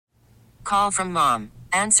call from mom.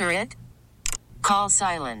 Answer it. Call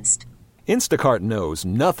silenced. Instacart knows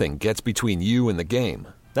nothing gets between you and the game.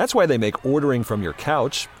 That's why they make ordering from your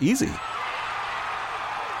couch easy.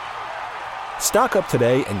 Stock up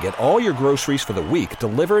today and get all your groceries for the week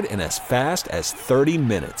delivered in as fast as 30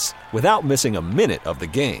 minutes without missing a minute of the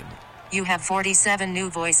game. You have 47 new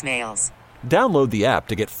voicemails. Download the app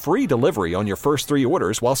to get free delivery on your first 3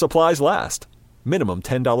 orders while supplies last. Minimum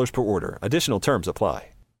 $10 per order. Additional terms apply.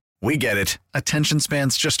 We get it. Attention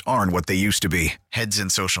spans just aren't what they used to be. Heads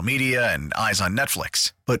in social media and eyes on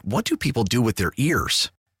Netflix. But what do people do with their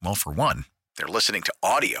ears? Well, for one, they're listening to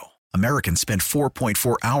audio. Americans spend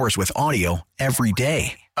 4.4 hours with audio every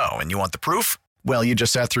day. Oh, and you want the proof? Well, you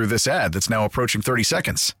just sat through this ad that's now approaching 30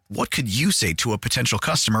 seconds. What could you say to a potential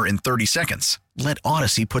customer in 30 seconds? Let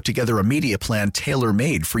Odyssey put together a media plan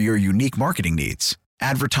tailor-made for your unique marketing needs.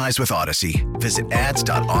 Advertise with Odyssey. Visit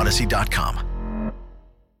ads.odyssey.com.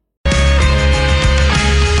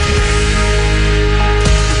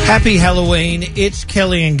 Happy Halloween. It's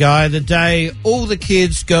Kelli and Guy, the day all the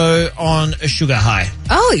kids go on a sugar high.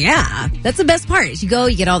 Oh, yeah. That's the best part. You go,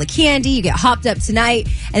 you get all the candy, you get hopped up tonight,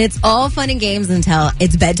 and it's all fun and games until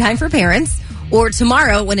it's bedtime for parents or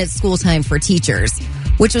tomorrow when it's school time for teachers,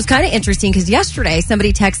 which was kind of interesting because yesterday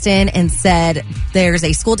somebody texted in and said there's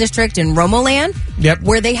a school district in Romoland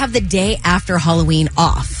where they have the day after Halloween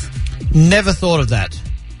off. Never thought of that.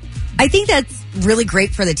 I think that's really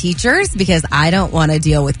great for the teachers because I don't want to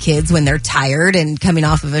deal with kids when they're tired and coming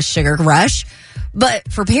off of a sugar rush.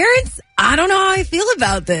 But for parents, I don't know how I feel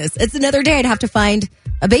about this. It's another day I'd have to find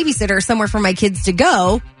a babysitter somewhere for my kids to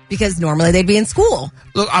go because normally they'd be in school.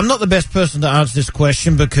 Look, I'm not the best person to answer this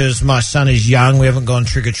question because my son is young. We haven't gone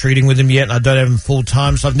trick-or-treating with him yet, and I don't have him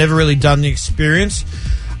full-time, so I've never really done the experience.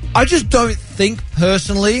 I just don't think,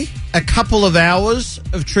 personally, a couple of hours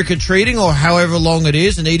of trick-or-treating or however long it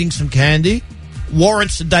is and eating some candy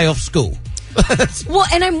warrants a day off school. Well,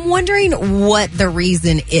 and I'm wondering what the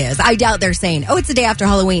reason is. I doubt they're saying, oh, it's the day after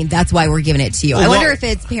Halloween, that's why we're giving it to you. I wonder if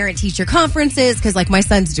it's parent-teacher conferences, because, like, my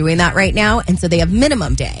son's doing that right now, and so they have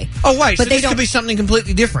minimum day. Oh, wait, but so this could be something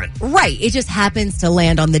completely different. Right. It just happens to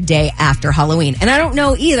land on the day after Halloween. And I don't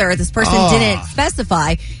know either. This person didn't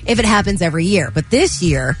specify if it happens every year. But this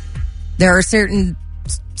year, there are certain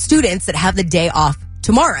students that have the day off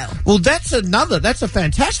tomorrow. Well, that's a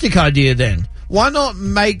fantastic idea then. Why not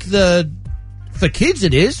make for kids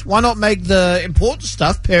it is, why not make the important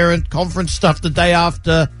stuff, parent conference stuff, the day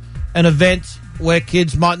after an event where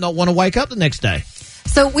kids might not want to wake up the next day?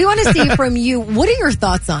 So we want to see from you, what are your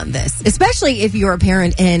thoughts on this? Especially if you're a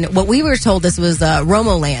parent and what we were told this was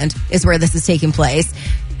Romoland is where this is taking place.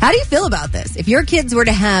 How do you feel about this? If your kids were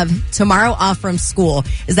to have tomorrow off from school,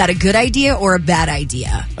 is that a good idea or a bad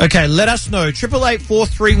idea? Okay, let us know.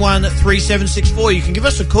 888-431-3764. You can give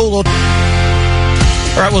us a call.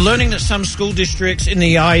 All right, we're learning that some school districts in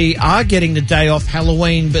the IE are getting the day off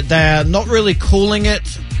Halloween, but they're not really calling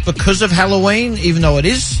it because of Halloween, even though it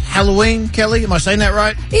is Halloween. Kelly, am I saying that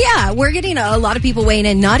right? Yeah, we're getting a lot of people weighing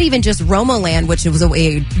in, not even just Romoland, which was what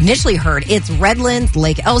we initially heard. It's Redlands,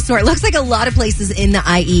 Lake Elsinore. It looks like a lot of places in the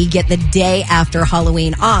IE get the day after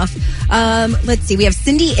Halloween off. Let's see, we have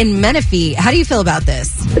Cindy in Menifee. How do you feel about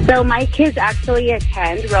this? So my kids actually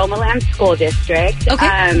attend Romoland School District.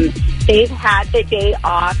 Okay. They've had the day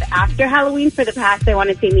off after Halloween for the past, I want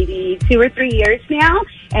to say, maybe 2 or 3 years now.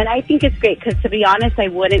 And I think it's great because, to be honest, I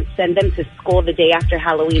wouldn't send them to school the day after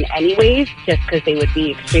Halloween anyways, just because they would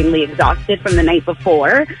be extremely exhausted from the night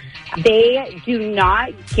before. They do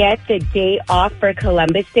not get the day off for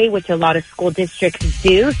Columbus Day, which a lot of school districts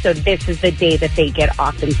do. So this is the day that they get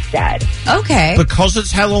off instead. Okay. Because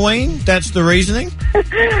it's Halloween? That's the reasoning?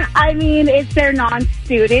 I mean, it's their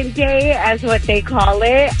non-student day, as what they call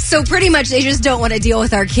it. So pretty much they just don't want to deal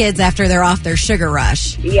with our kids after they're off their sugar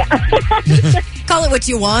rush. Yeah. Call it what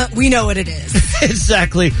you want. We know what it is.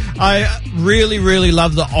 Exactly. I really, really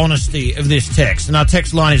love the honesty of this text. And our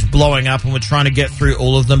text line is blowing up and we're trying to get through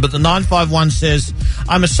all of them. But the 951 says,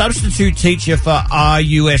 I'm a substitute teacher for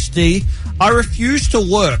RUSD. I refuse to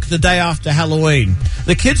work the day after Halloween.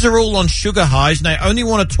 The kids are all on sugar highs and they only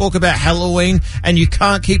want to talk about Halloween and you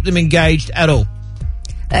can't keep them engaged at all.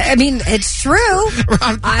 I mean, it's true.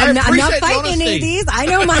 I'm not fighting any of these. I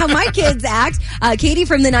know how my kids act. Katie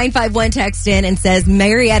from the 951 texted in and says,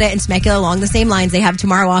 Marietta and Temecula along the same lines. They have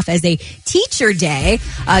tomorrow off as a teacher day.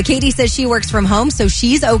 Katie says she works from home, so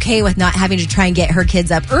she's okay with not having to try and get her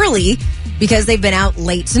kids up early because they've been out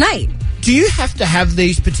late tonight. Do you have to have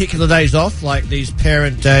these particular days off, like these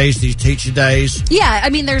parent days, these teacher days? Yeah,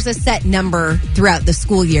 I mean, there's a set number throughout the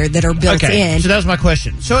school year that are built in. So that was my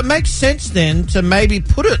question. So it makes sense then to maybe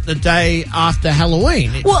put it the day after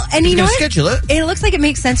Halloween. Well, and you know what? Schedule it. It looks like it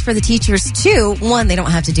makes sense for the teachers, too. One, they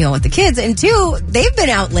don't have to deal with the kids. And two, they've been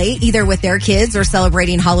out late, either with their kids or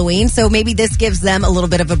celebrating Halloween. So maybe this gives them a little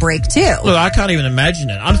bit of a break, too. Look, I can't even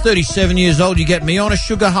imagine it. I'm 37 years old. You get me on a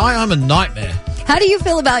sugar high, I'm a nightmare. How do you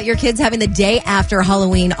feel about your kids having the day after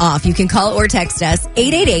Halloween off? You can call or text us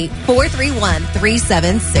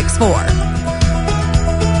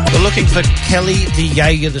 888-431-3764. We're looking for Kelli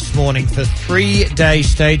DeYager this morning for 3-day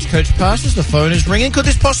stagecoach passes. The phone is ringing. Could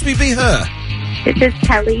this possibly be her? This is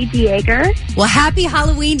Kelli DeYager. Well, happy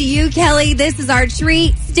Halloween to you, Kelli. This is our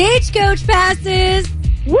treat, stagecoach passes.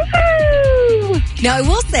 Woohoo! Now, I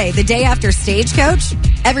will say, the day after Stagecoach,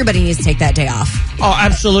 everybody needs to take that day off. Oh,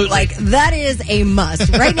 absolutely. Like, that is a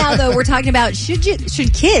must. Right now, though, we're talking about should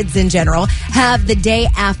kids in general have the day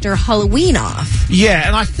after Halloween off? Yeah,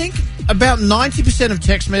 and I think about 90% of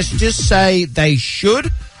text messages say they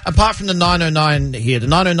should, apart from the 909 here. The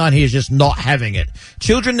 909 here is just not having it.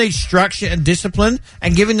 Children need structure and discipline,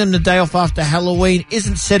 and giving them the day off after Halloween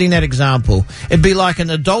isn't setting that example. It'd be like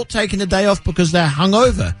an adult taking the day off because they're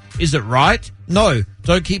hungover. Is it right? No.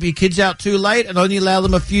 Don't keep your kids out too late and only allow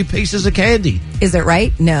them a few pieces of candy. Is it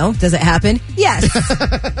right? No. Does it happen? Yes.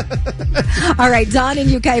 All right, Don and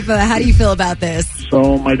Ukaipa, how do you feel about this?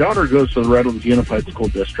 So my daughter goes to the Redlands Unified School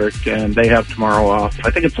District, and they have tomorrow off.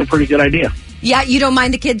 I think it's a pretty good idea. Yeah, you don't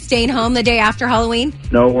mind the kids staying home the day after Halloween?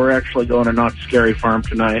 No, we're actually going to Not Scary Farm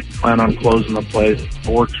tonight. Plan on closing the place. It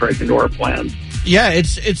works right into our plans. Yeah,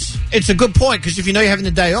 it's a good point, because if you know you're having the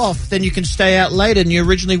day off, then you can stay out later than you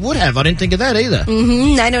originally would have. I didn't think of that either.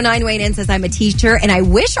 Mm-hmm. 909 Wayne in says, I'm a teacher, and I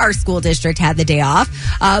wish our school district had the day off,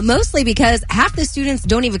 mostly because half the students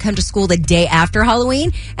don't even come to school the day after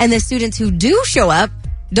Halloween, and the students who do show up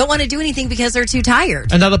don't want to do anything because they're too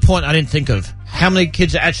tired. Another point I didn't think of. How many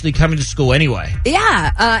kids are actually coming to school anyway?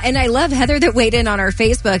 Yeah, and I love Heather that weighed in on our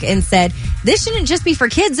Facebook and said, this shouldn't just be for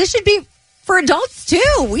kids, this should be for adults,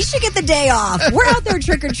 too. We should get the day off. We're out there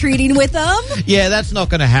trick-or-treating with them. Yeah, that's not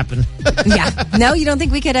going to happen. Yeah. No, you don't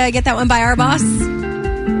think we could get that one by our boss?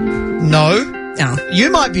 No. No. You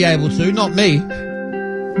might be able to, not me.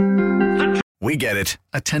 We get it.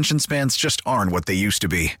 Attention spans just aren't what they used to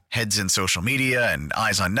be. Heads in social media and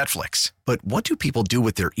eyes on Netflix. But what do people do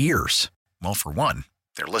with their ears? Well, for one,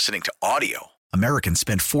 they're listening to audio. Americans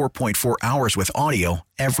spend 4.4 hours with audio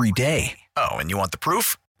every day. Oh, and you want the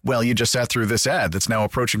proof? Well, you just sat through this ad that's now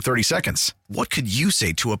approaching 30 seconds. What could you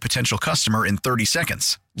say to a potential customer in 30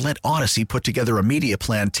 seconds? Let Odyssey put together a media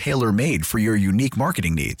plan tailor-made for your unique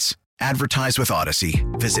marketing needs. Advertise with Odyssey.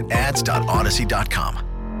 Visit ads.odyssey.com.